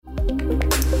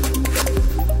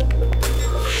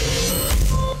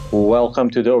Welcome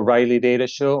to the O'Reilly Data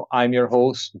Show. I'm your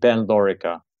host, Ben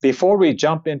Lorica. Before we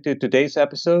jump into today's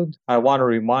episode, I want to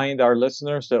remind our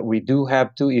listeners that we do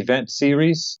have 2 event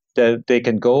series that they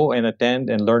can go and attend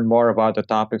and learn more about the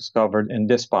topics covered in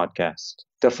this podcast.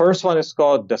 The first one is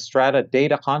called the Strata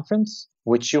Data Conference,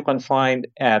 which you can find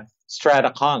at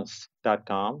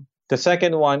strataconf.com. The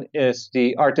second one is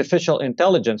the Artificial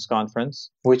Intelligence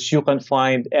Conference, which you can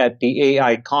find at the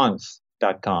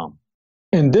AIconf.com.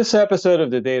 In this episode of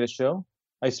the Data Show,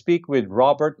 I speak with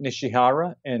Robert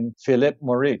Nishihara and Philipp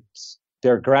Moritz.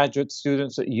 They're graduate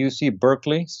students at UC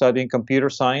Berkeley studying computer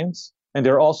science, and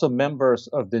they're also members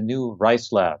of the new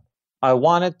RICE Lab. I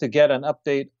wanted to get an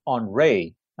update on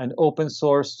Ray, an open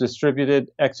source distributed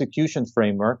execution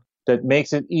framework that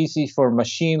makes it easy for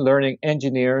machine learning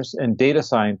engineers and data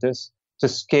scientists to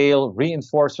scale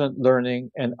reinforcement learning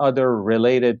and other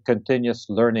related continuous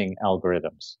learning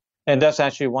algorithms. And that's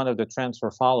actually one of the trends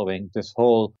we're following, this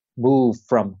whole move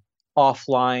from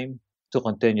offline to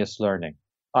continuous learning.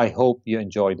 I hope you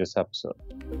enjoyed this episode.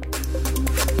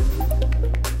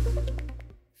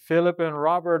 Philip and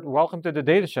Robert, welcome to the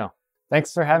Data Show.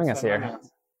 Thanks for having us here.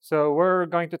 So we're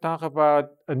going to talk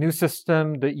about a new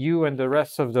system that you and the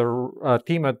rest of the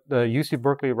team at the UC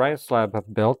Berkeley RICE Lab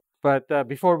have built. But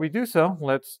before we do so,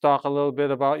 let's talk a little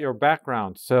bit about your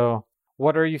background. So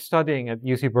what are you studying at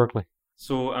UC Berkeley?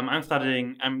 So I'm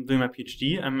doing my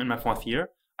PhD. I'm in my 4th year.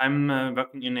 I'm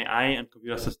working in AI and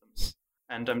computer systems.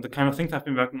 And the kind of things I've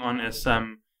been working on is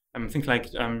things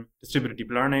like distributed deep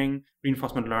learning,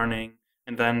 reinforcement learning,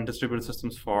 and then distributed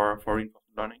systems for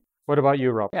reinforcement learning. What about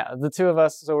you, Rob? Yeah, the two of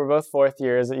us, so we're both 4th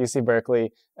years at UC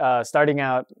Berkeley.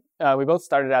 We both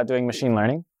started out doing machine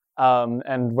learning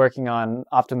and working on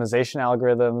optimization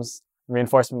algorithms,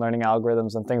 reinforcement learning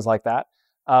algorithms, and things like that.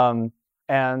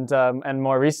 And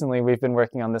more recently, we've been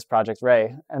working on this project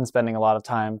Ray and spending a lot of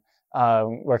time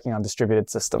working on distributed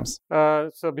systems.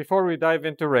 So before we dive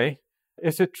into Ray,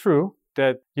 is it true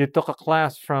that you took a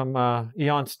class from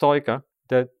Ion Stoica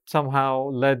that somehow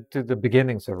led to the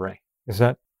beginnings of Ray? Is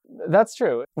that? That's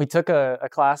true. We took a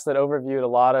class that overviewed a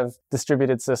lot of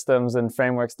distributed systems and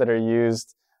frameworks that are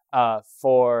used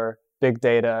for big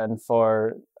data and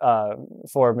for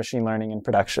machine learning in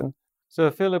production. So,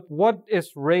 Philip, what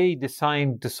is Ray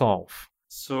designed to solve?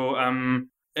 So,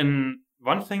 in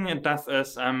one thing it does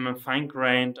is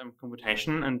fine-grained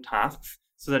computation and tasks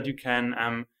so that you can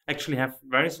actually have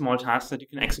very small tasks that you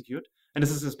can execute. And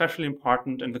this is especially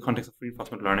important in the context of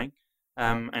reinforcement learning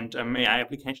and AI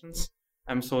applications.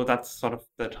 So that's sort of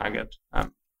the target.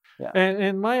 Yeah.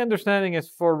 And my understanding is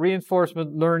for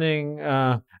reinforcement learning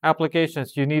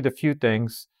applications, you need a few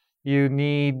things. You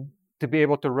need to be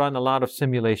able to run a lot of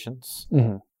simulations.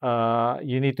 Mm-hmm.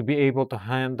 You need to be able to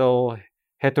handle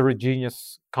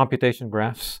heterogeneous computation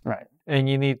graphs. Right. And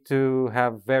you need to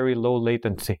have very low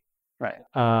latency. Right.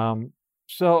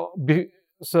 So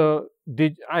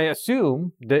did I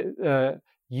assume that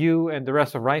you and the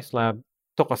rest of RICE Lab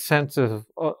took a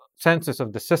census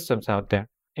of the systems out there,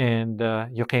 and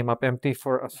you came up empty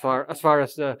for as far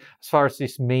as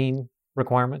these main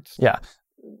requirements? Yeah.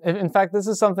 In fact, this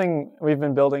is something we've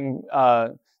been building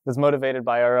that's motivated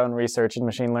by our own research in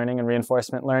machine learning and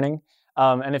reinforcement learning.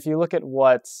 And if you look at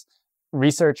what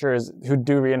researchers who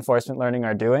do reinforcement learning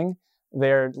are doing,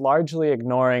 they're largely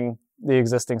ignoring the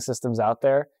existing systems out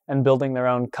there and building their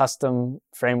own custom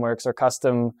frameworks or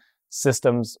custom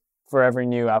systems for every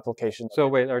new application. So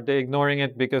wait, are they ignoring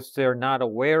it because they're not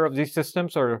aware of these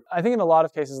systems, or? I think in a lot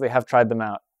of cases they have tried them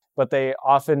out, but they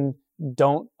often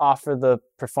don't offer the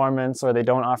performance or they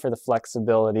don't offer the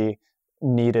flexibility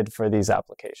needed for these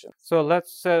applications. So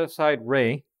let's set aside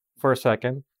Ray for a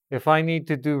second. If I need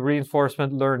to do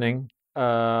reinforcement learning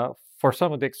for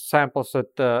some of the examples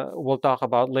that we'll talk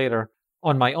about later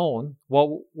on my own,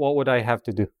 what would I have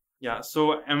to do? Yeah,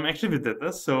 so actually we did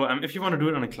this. So if you want to do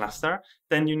it on a cluster,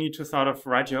 then you need to sort of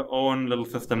write your own little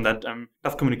system that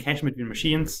does communication between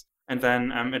machines, and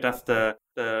then it does the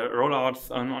rollouts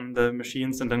on the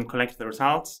machines and then collects the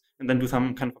results and then do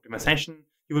some kind of optimization.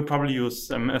 You would probably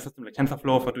use a system like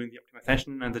TensorFlow for doing the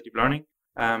optimization and the deep learning.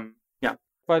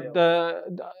 But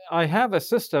I have a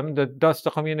system that does the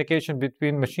communication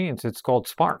between machines. It's called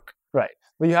Spark. Right.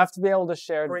 Well, you have to be able to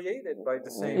share. Created by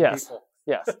the same people.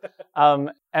 Yes.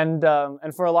 And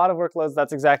for a lot of workloads,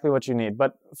 that's exactly what you need.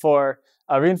 But for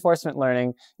reinforcement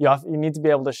learning, you need to be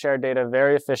able to share data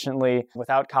very efficiently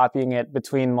without copying it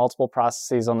between multiple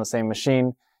processes on the same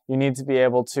machine. You need to be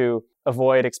able to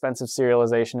avoid expensive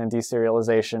serialization and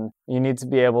deserialization. You need to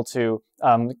be able to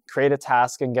create a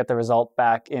task and get the result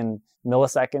back in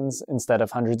milliseconds instead of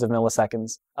hundreds of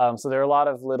milliseconds. So there are a lot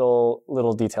of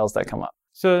little details that come up.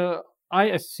 So I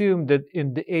assume that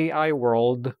in the AI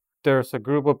world, there's a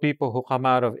group of people who come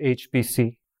out of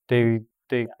HPC.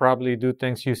 They probably do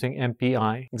things using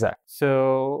MPI. Exactly.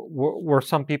 So were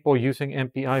some people using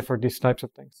MPI for these types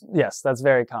of things? Yes, that's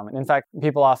very common. In fact,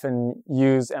 people often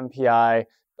use MPI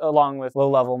along with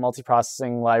low-level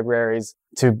multiprocessing libraries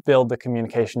to build the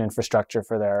communication infrastructure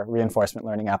for their reinforcement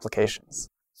learning applications.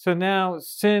 So now,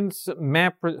 since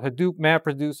Hadoop,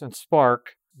 MapReduce, and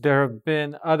Spark, there have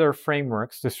been other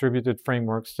frameworks, distributed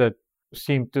frameworks, that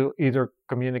seem to either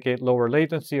communicate lower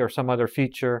latency or some other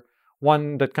feature.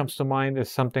 One that comes to mind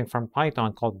is something from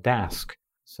Python called Dask.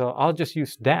 So I'll just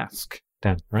use Dask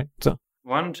then, right? So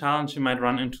one challenge you might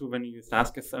run into when you use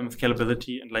Dask is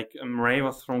scalability. And like Ray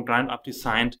was from ground up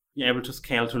designed, you're able to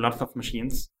scale to lots of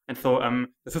machines. And so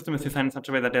the system is designed in such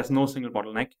a way that there's no single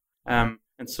bottleneck.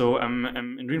 And so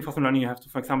in reinforcement learning, you have to,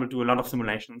 for example, do a lot of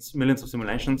simulations, millions of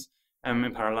simulations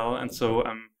in parallel. And so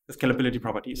the scalability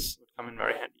properties would come in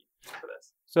very handy for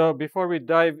this. So before we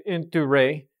dive into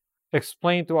Ray,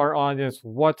 explain to our audience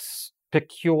what's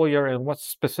peculiar and what's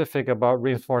specific about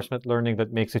reinforcement learning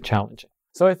that makes it challenging.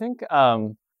 So I think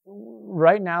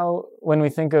right now, when we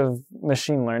think of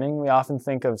machine learning, we often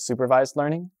think of supervised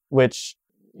learning, which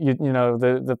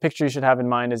the picture you should have in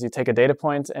mind is you take a data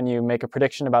point and you make a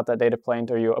prediction about that data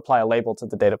point, or you apply a label to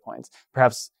the data point.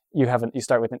 Perhaps you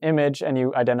start with an image and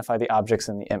you identify the objects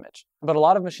in the image. But a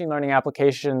lot of machine learning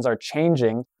applications are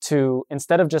changing to,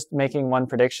 instead of just making one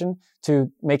prediction,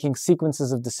 to making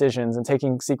sequences of decisions and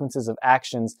taking sequences of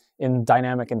actions in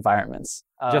dynamic environments.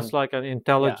 Just like an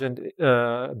intelligent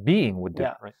being would do,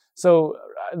 right? So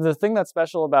the thing that's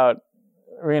special about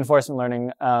reinforcement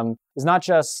learning is not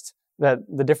just that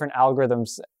the different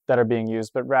algorithms that are being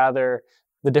used, but rather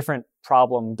the different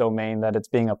problem domain that it's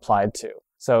being applied to.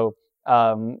 So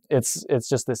it's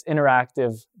just this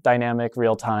interactive, dynamic,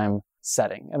 real-time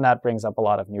setting, and that brings up a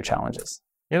lot of new challenges.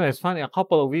 Yeah, it's funny. A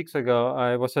couple of weeks ago,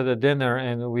 I was at a dinner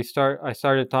and I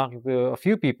started talking to a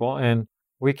few people, and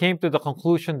we came to the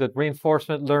conclusion that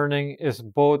reinforcement learning is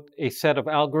both a set of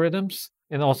algorithms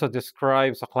and also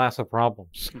describes a class of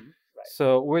problems. Mm-hmm. Right.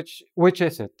 So which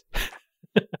is it?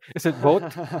 Is it both?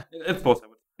 It's both, I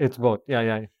would say. It's both,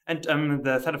 yeah. And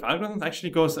the set of algorithms actually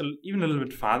goes even a little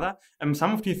bit farther.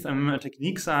 Some of these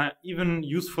techniques are even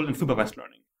useful in supervised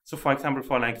learning. So, for example,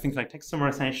 for like things like text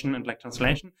summarization and like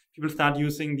translation, people start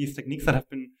using these techniques that have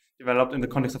been developed in the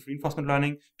context of reinforcement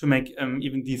learning to make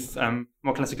even these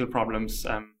more classical problems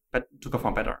to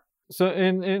perform better. So,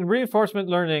 in reinforcement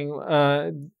learning,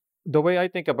 the way I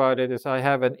think about it is I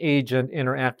have an agent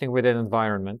interacting with an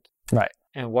environment. Right.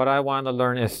 And what I want to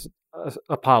learn is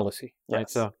a policy. Yes. Right.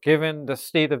 So, given the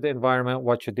state of the environment,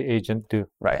 what should the agent do?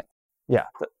 Right. Yeah.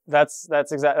 That's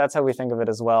how we think of it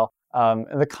as well. Some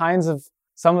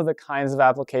of the kinds of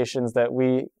applications that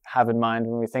we have in mind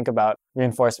when we think about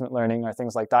reinforcement learning are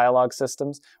things like dialogue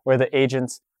systems, where the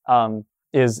agent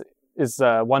is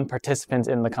one participant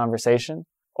in the conversation,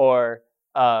 or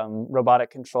robotic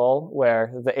control,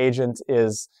 where the agent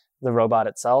is the robot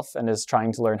itself and is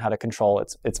trying to learn how to control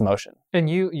its motion. And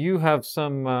you have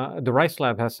some, the Rice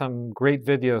Lab has some great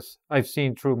videos I've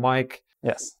seen through Mike.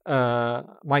 Yes.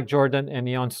 Mike Jordan and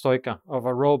Ion Stoica, of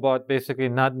a robot basically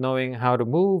not knowing how to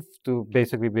move to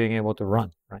basically being able to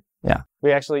run, right? Yeah. We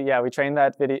trained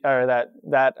that video, or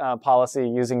that policy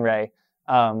using Ray,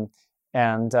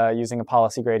 and using a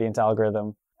policy gradient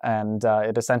algorithm, and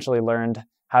it essentially learned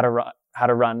how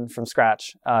to run from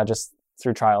scratch just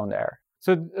through trial and error.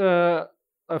 So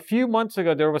a few months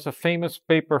ago, there was a famous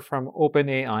paper from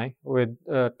OpenAI with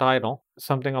a title,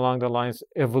 something along the lines,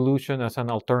 Evolution as an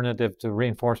Alternative to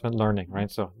Reinforcement Learning, right?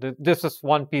 So this is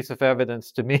one piece of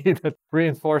evidence to me that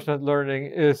reinforcement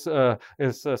learning is a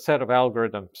set of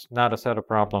algorithms, not a set of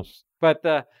problems. But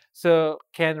so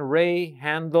can Ray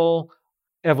handle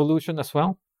evolution as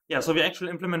well? Yeah, so we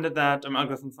actually implemented that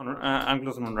algorithm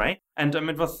on Ray, and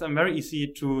it was very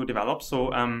easy to develop.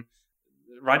 So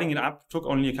writing it up took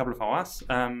only a couple of hours,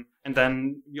 and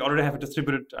then we already have a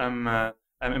distributed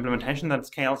implementation that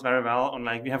scales very well.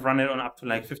 We have run it on up to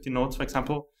like 50 nodes, for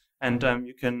example, and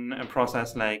you can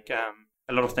process like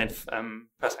a lot of states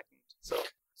per second.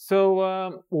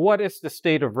 So what is the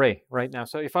state of Ray right now?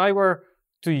 So if I were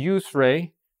to use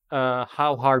Ray,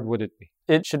 how hard would it be?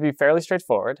 It should be fairly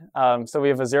straightforward. So we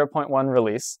have a 0.1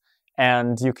 release,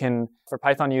 and for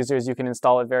Python users, you can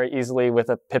install it very easily with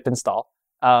a pip install.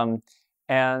 So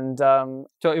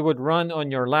it would run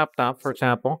on your laptop, for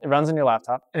example. It runs on your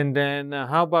laptop. And then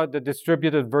how about the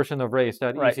distributed version of Ray? Is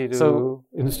that easy to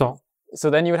install? So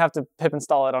then you would have to pip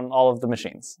install it on all of the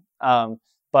machines. So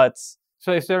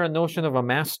is there a notion of a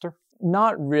master?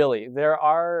 Not really. There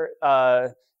are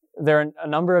there are a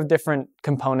number of different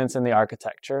components in the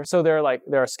architecture. So there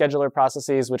are scheduler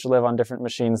processes which live on different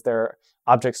machines. There are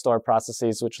object store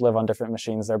processes which live on different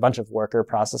machines. There are a bunch of worker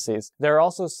processes. There are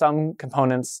also some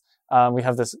components. We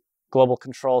have this global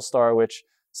control store which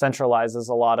centralizes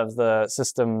a lot of the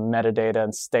system metadata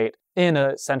and state in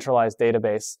a centralized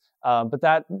database. But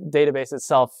that database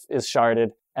itself is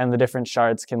sharded, and the different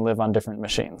shards can live on different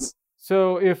machines.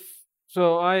 So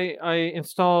I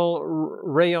install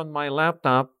Ray on my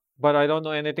laptop, but I don't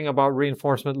know anything about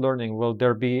reinforcement learning. Will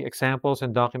there be examples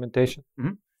and documentation?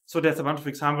 Mm-hmm. So there's a bunch of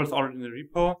examples already in the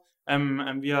repo,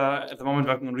 and we are at the moment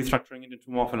working on restructuring it into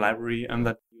more of a library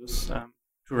that we use to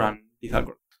run these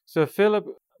algorithms. So Philipp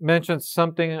mentioned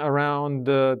something around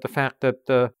the fact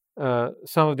that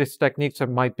some of these techniques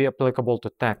might be applicable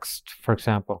to text, for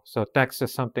example. So text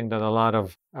is something that a lot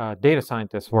of data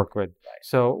scientists work with.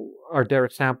 So are there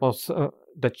examples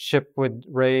that ship with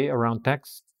Ray around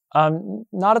text?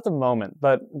 Not at the moment,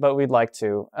 but we'd like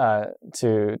to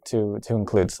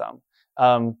include some.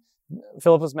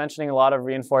 Philipp was mentioning a lot of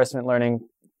reinforcement learning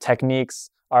techniques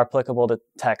are applicable to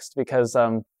text because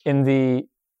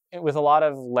with a lot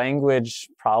of language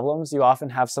problems, you often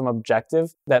have some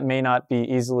objective that may not be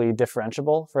easily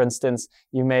differentiable. For instance,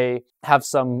 you have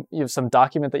some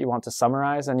document that you want to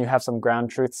summarize, and you have some ground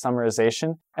truth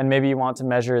summarization, and maybe you want to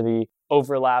measure the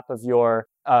overlap of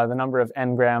the number of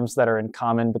n-grams that are in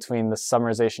common between the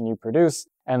summarization you produce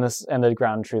and the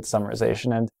ground truth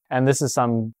summarization. And this is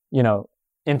some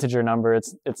integer number.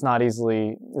 It's not a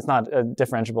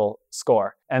differentiable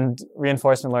score. And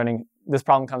reinforcement learning, this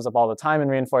problem comes up all the time in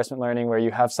reinforcement learning, where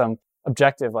you have some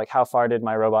objective, like how far did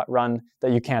my robot run,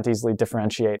 that you can't easily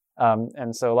differentiate.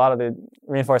 And so a lot of the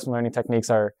reinforcement learning techniques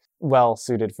are well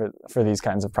suited for these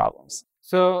kinds of problems.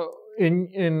 So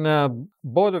in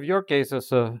both of your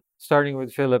cases, starting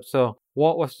with Philipp, so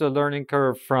what was the learning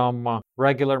curve from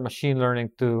regular machine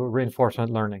learning to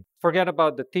reinforcement learning? Forget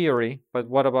about the theory, but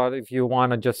what about if you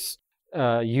want to just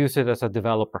use it as a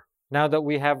developer? Now that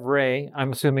we have Ray,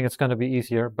 I'm assuming it's going to be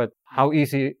easier, but how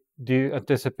easy do you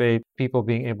anticipate people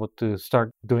being able to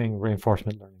start doing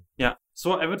reinforcement learning? Yeah,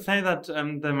 so I would say that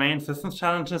the main systems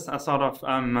challenges are sort of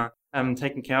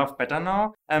taken care of better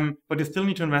now. What you still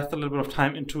need to invest a little bit of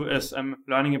time into is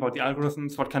learning about the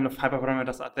algorithms, what kind of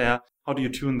hyperparameters are there, how do you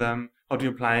tune them, how do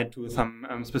you apply it to some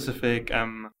specific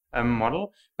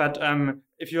model. But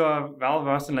if you are well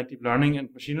versed in deep learning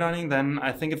and machine learning, then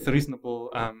I think it's reasonable.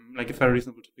 It's very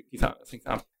reasonable to pick these things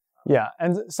up. Yeah,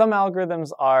 and some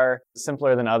algorithms are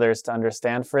simpler than others to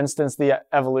understand. For instance, the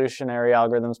evolutionary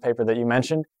algorithms paper that you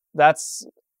mentioned, that's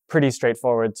pretty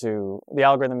straightforward the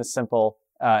algorithm is simple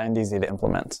and easy to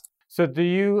implement. So do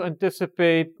you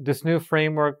anticipate this new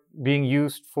framework being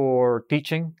used for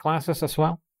teaching classes as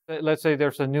well? Let's say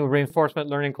there's a new reinforcement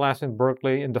learning class in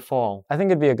Berkeley in the fall. I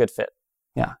think it'd be a good fit.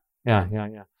 Yeah. Yeah.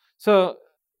 So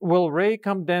will Ray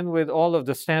come then with all of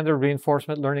the standard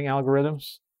reinforcement learning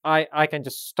algorithms? I can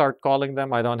just start calling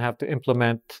them. I don't have to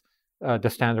implement the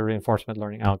standard reinforcement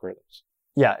learning algorithms.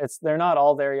 Yeah, they're not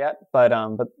all there yet, but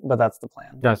that's the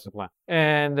plan. That's the plan.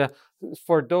 And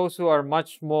for those who are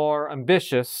much more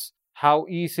ambitious, how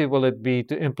easy will it be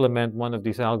to implement one of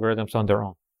these algorithms on their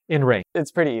own in Ray?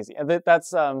 It's pretty easy.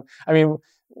 That's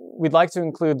we'd like to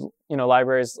include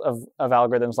libraries of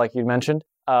algorithms like you mentioned,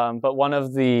 but one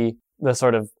of the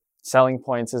sort of selling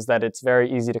points is that it's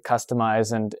very easy to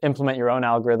customize and implement your own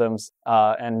algorithms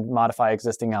and modify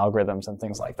existing algorithms and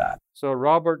things like that. So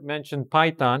Robert mentioned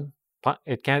Python.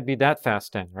 It can't be that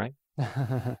fast then, right?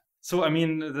 So,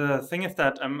 the thing is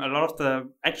that a lot of the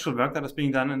actual work that is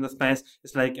being done in the space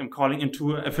is calling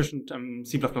into efficient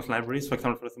C++ libraries, for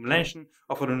example, for the simulation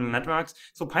or for neural networks.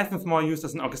 So Python is more used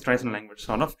as an orchestration language,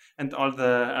 sort of, and all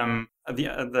the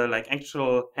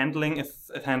actual handling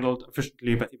is handled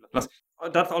efficiently by C++.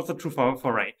 That's also true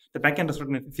for Ray. The backend is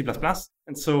written in C++,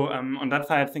 and so on that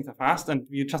side, things are fast, and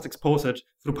we just expose it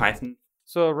through Python.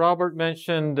 So Robert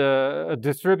mentioned a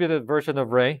distributed version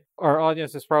of Ray. Our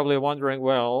audience is probably wondering,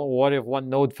 well, what if one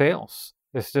node fails?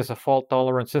 Is this a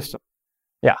fault-tolerant system?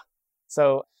 Yeah.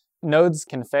 So nodes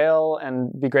can fail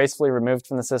and be gracefully removed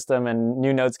from the system, and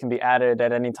new nodes can be added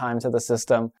at any time to the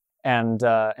system, and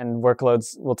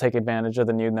workloads will take advantage of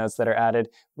the new nodes that are added.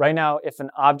 Right now, if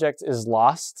an object is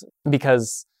lost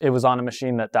because it was on a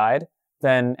machine that died,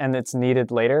 and it's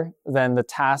needed later, then the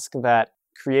task that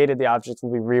created the object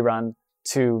will be rerun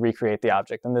to recreate the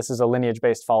object. And this is a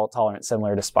lineage-based fault tolerance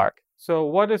similar to Spark. So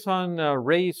what is on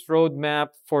Ray's roadmap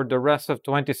for the rest of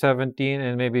 2017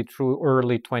 and maybe through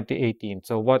early 2018?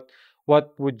 So what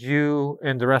would you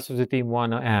and the rest of the team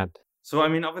want to add? So, I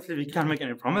mean, obviously we can't make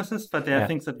any promises, but there are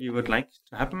things that we would like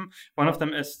to happen. One of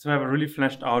them is to have a really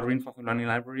fleshed out reinforcement learning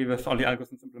library with all the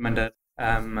algorithms implemented.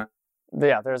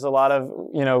 There's a lot of,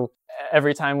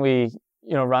 every time we,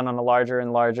 run on a larger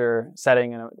and larger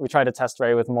setting, and we try to test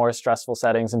Ray with more stressful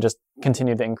settings and just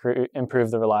continue to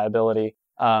improve the reliability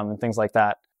and things like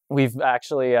that. We've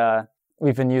actually,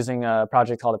 we've been using a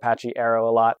project called Apache Arrow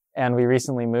a lot, and we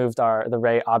recently moved the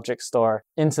Ray object store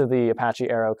into the Apache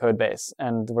Arrow codebase,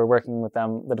 and we're working with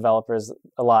them, the developers,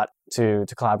 a lot to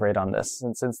collaborate on this.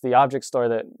 And since the object store,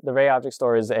 the Ray object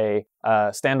store is a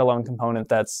standalone component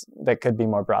that could be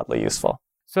more broadly useful.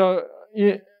 So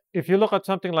if you look at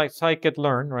something like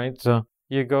scikit-learn, right? So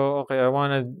you go, okay, I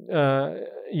want to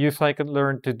use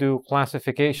scikit-learn to do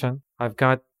classification. I've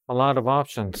got a lot of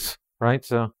options, right?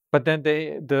 So, but then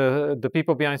the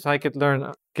people behind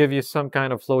scikit-learn give you some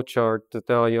kind of flowchart to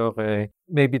tell you, okay,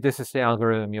 maybe this is the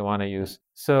algorithm you want to use.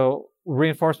 So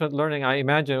reinforcement learning, I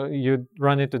imagine you'd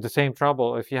run into the same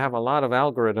trouble. If you have a lot of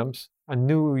algorithms, a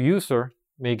new user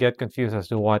may get confused as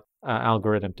to what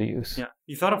algorithm to use. Yeah,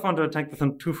 you sort of want to attack this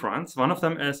on two fronts. One of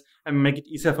them is make it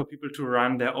easier for people to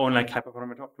run their own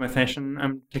hyperparameter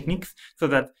optimization techniques, so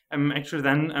that actually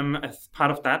then as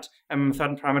part of that,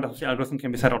 certain parameters of the algorithm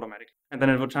can be set automatically. And then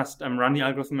it will just run the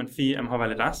algorithm and see how well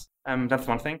it does. That's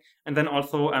one thing. And then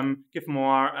also give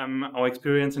more our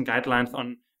experience and guidelines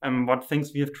on what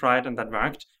things we have tried and that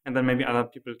worked. And then maybe other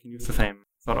people can use the same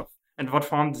sort of. And what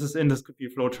form this is in, this could be a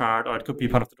flowchart, or it could be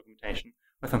part of the documentation,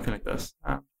 or something like this.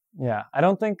 Yeah, I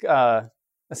don't think a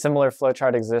similar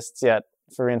flowchart exists yet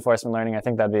for reinforcement learning. I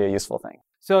think that'd be a useful thing.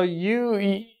 So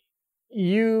you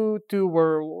two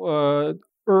were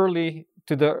early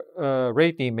to the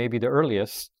Ray team, maybe the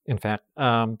earliest, in fact.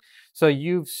 So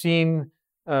you've seen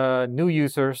new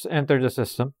users enter the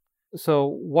system. So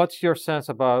what's your sense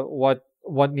about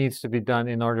what needs to be done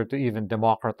in order to even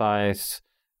democratize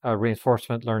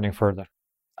reinforcement learning further?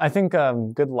 I think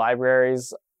good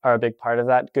libraries are a big part of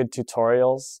that, good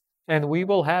tutorials. And we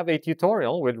will have a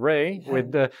tutorial with Ray,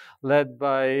 led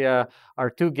by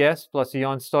our two guests, plus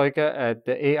Jon Stoika, at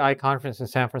the AI conference in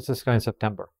San Francisco in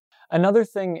September. Another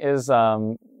thing is,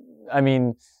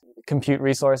 compute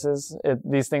resources.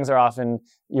 These things are often,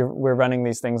 we're running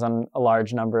these things on a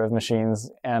large number of machines.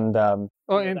 And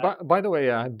by the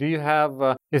way, do you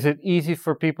have, is it easy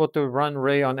for people to run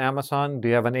Ray on Amazon? Do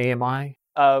you have an AMI?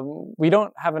 We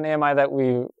don't have an AMI that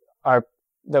we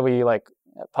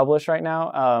publish right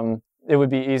now. It would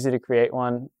be easy to create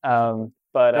one,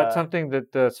 but that's something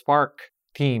that the Spark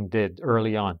team did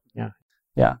early on.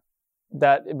 Yeah.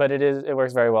 But it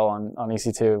works very well on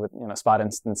EC2 with spot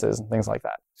instances and things like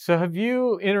that. So have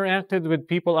you interacted with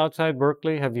people outside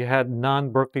Berkeley? Have you had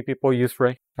non-Berkeley people use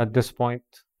Ray at this point?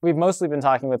 We've mostly been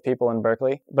talking with people in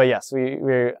Berkeley, but yes,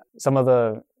 we're some of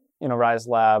the Rise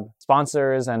Lab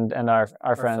sponsors and our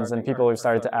friends and people we've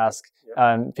started to ask,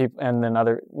 and then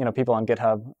other people on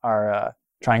GitHub are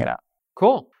trying it out.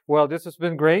 Cool. Well, this has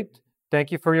been great.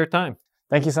 Thank you for your time.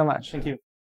 Thank you so much. Thank you.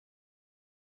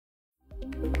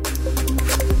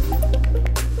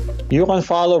 You can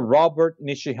follow Robert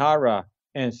Nishihara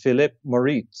and Philipp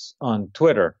Moritz on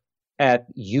Twitter at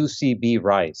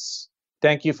UCBRice.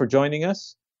 Thank you for joining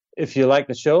us. If you like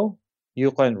the show,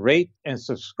 you can rate and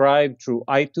subscribe through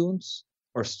iTunes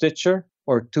or Stitcher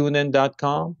or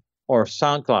TuneIn.com or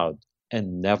SoundCloud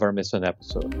and never miss an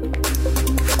episode.